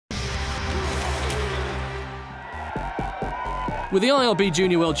With the IRB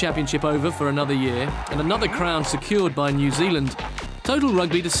Junior World Championship over for another year and another crown secured by New Zealand, Total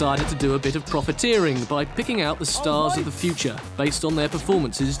Rugby decided to do a bit of profiteering by picking out the stars of the future based on their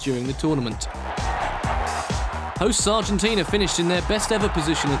performances during the tournament. Hosts Argentina finished in their best ever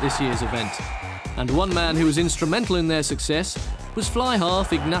position at this year's event, and one man who was instrumental in their success was fly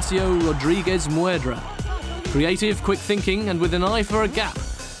half Ignacio Rodriguez Muedra. Creative, quick thinking and with an eye for a gap,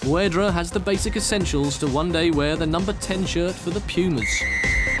 Muedra has the basic essentials to one day wear the number 10 shirt for the Pumas.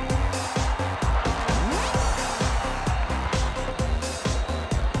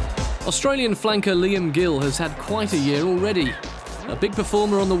 Australian flanker Liam Gill has had quite a year already. A big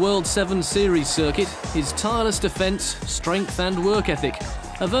performer on the World 7 Series circuit, his tireless defence, strength and work ethic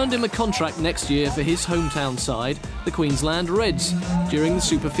have earned him a contract next year for his hometown side, the Queensland Reds, during the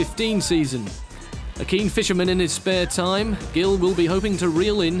Super 15 season. A keen fisherman in his spare time, Gill will be hoping to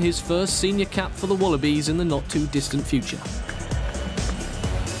reel in his first senior cap for the Wallabies in the not-too-distant future.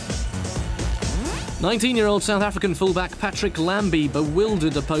 19-year-old South African fullback Patrick Lambie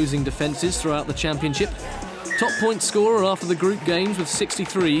bewildered opposing defences throughout the championship. Top point scorer after the group games with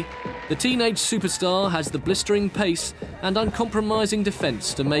 63, the teenage superstar has the blistering pace and uncompromising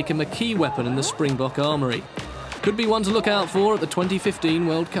defence to make him a key weapon in the Springbok armoury. Could be one to look out for at the 2015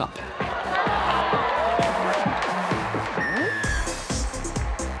 World Cup.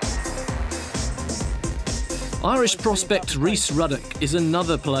 Irish prospect Rhys Ruddock is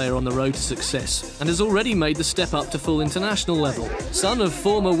another player on the road to success and has already made the step up to full international level. Son of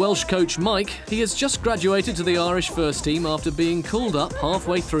former Welsh coach Mike, he has just graduated to the Irish first team after being called up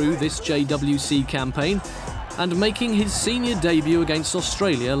halfway through this JWC campaign and making his senior debut against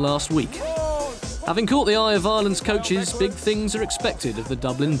Australia last week. Having caught the eye of Ireland's coaches, big things are expected of the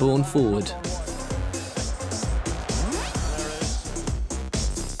Dublin-born forward.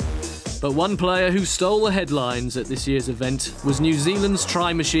 But one player who stole the headlines at this year's event was New Zealand's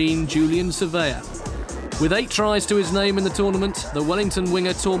try machine Julian Savea. With 8 tries to his name in the tournament, the Wellington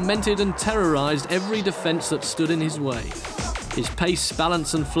winger tormented and terrorised every defence that stood in his way. His pace,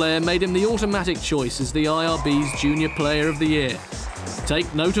 balance and flair made him the automatic choice as the IRB's Junior Player of the Year.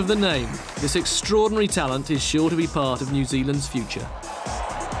 Take note of the name. This extraordinary talent is sure to be part of New Zealand's future.